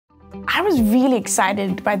I was really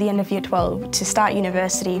excited by the end of year 12 to start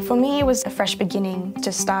university. For me, it was a fresh beginning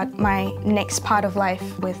to start my next part of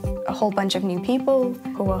life with a whole bunch of new people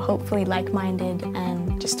who were hopefully like-minded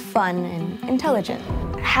and just fun and intelligent.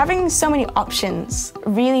 Having so many options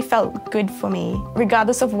really felt good for me.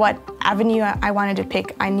 Regardless of what avenue I wanted to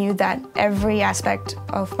pick, I knew that every aspect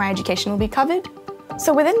of my education will be covered.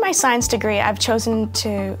 So within my science degree, I've chosen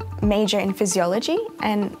to major in physiology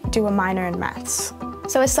and do a minor in maths.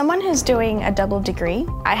 So as someone who's doing a double degree,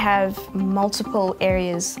 I have multiple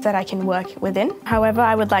areas that I can work within. However,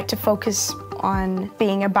 I would like to focus on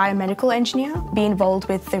being a biomedical engineer, be involved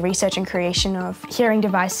with the research and creation of hearing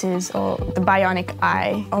devices or the bionic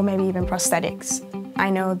eye, or maybe even prosthetics. I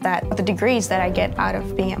know that the degrees that I get out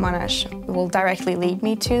of being at Monash will directly lead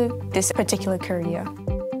me to this particular career.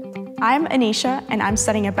 I'm Anisha, and I'm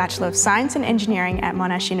studying a Bachelor of Science and Engineering at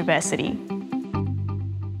Monash University.